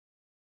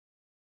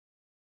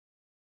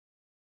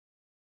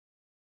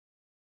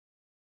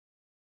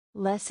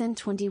Lesson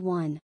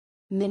 21.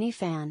 Mini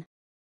Fan.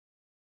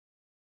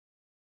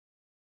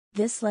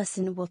 This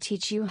lesson will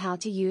teach you how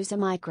to use a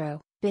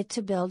micro bit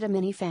to build a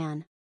mini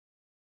fan.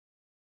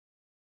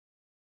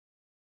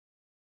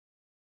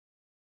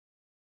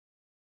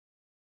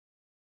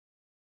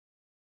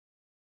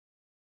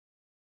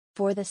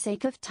 For the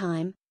sake of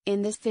time,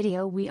 in this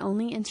video we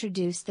only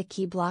introduce the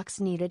key blocks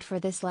needed for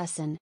this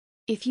lesson.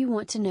 If you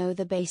want to know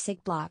the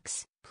basic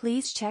blocks,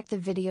 please check the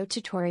video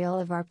tutorial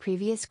of our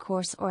previous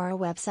course or our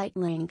website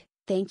link.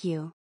 Thank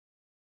you.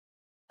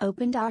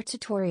 Opened our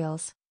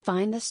tutorials,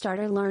 find the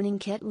Starter Learning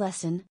Kit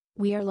lesson.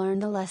 We are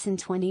learned the lesson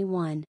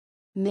 21.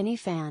 Mini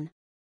Fan.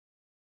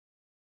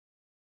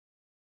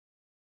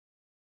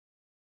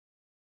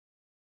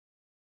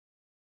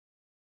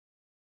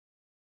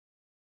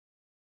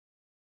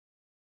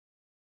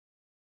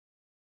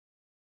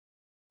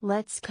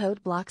 Let's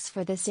code blocks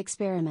for this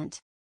experiment.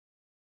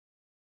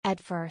 At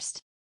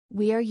first,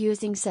 we are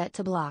using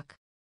set_to_block.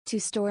 To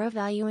store a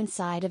value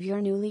inside of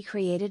your newly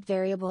created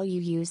variable, you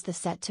use the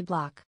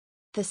set_to_block.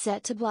 The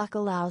set_to_block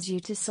allows you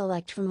to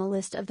select from a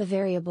list of the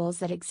variables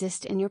that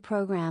exist in your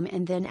program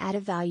and then add a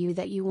value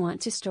that you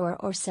want to store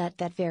or set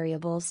that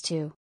variables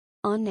to.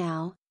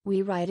 Now,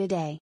 we write a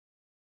day.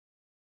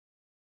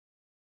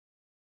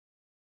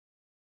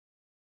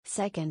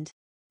 Second,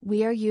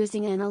 we are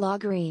using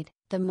analog read.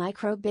 The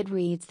micro-bit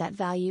reads that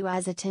value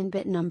as a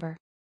 10-bit number.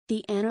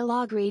 The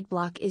analog read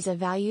block is a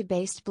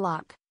value-based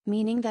block,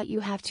 meaning that you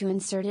have to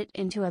insert it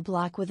into a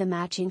block with a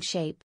matching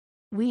shape.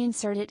 We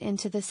insert it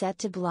into the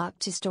set_to_block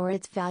to store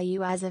its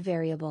value as a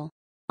variable.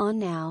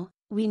 Now,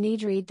 we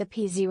need read the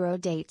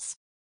P0 dates.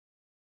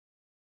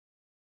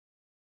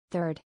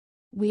 Third,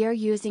 we are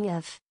using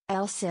if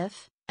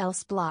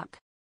block.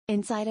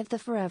 Inside of the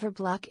forever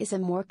block is a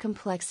more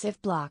complex if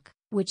block,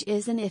 which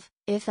is an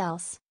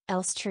if-else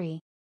tree.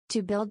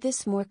 To build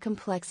this more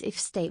complex if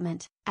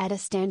statement, add a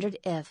standard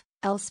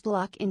if-else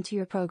block into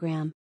your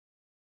program.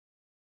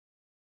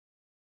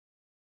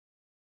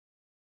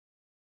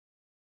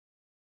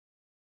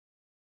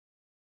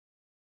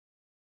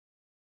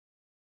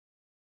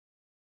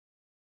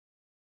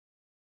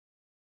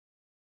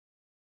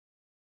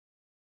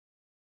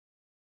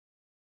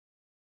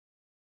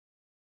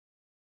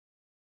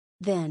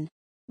 Then,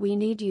 we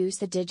need use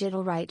the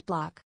digital write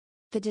block.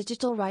 The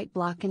digital write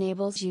block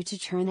enables you to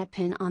turn a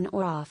pin on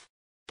or off.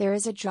 There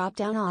is a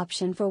drop-down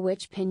option for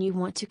which pin you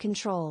want to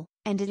control,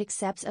 and it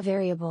accepts a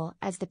variable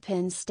as the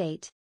pin's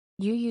state.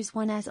 You use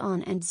 1 as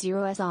on and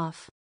 0 as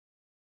off.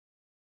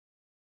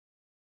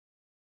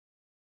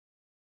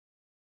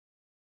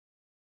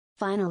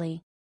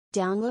 Finally,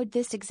 download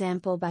this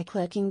example by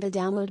clicking the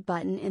download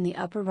button in the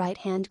upper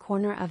right-hand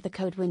corner of the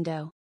code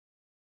window.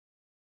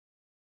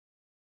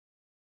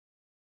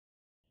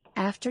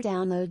 After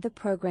download the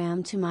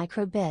program to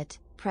microbit,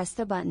 press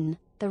the button,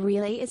 the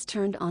relay is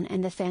turned on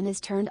and the fan is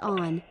turned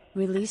on,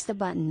 release the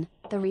button,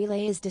 the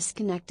relay is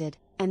disconnected,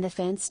 and the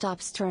fan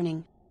stops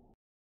turning.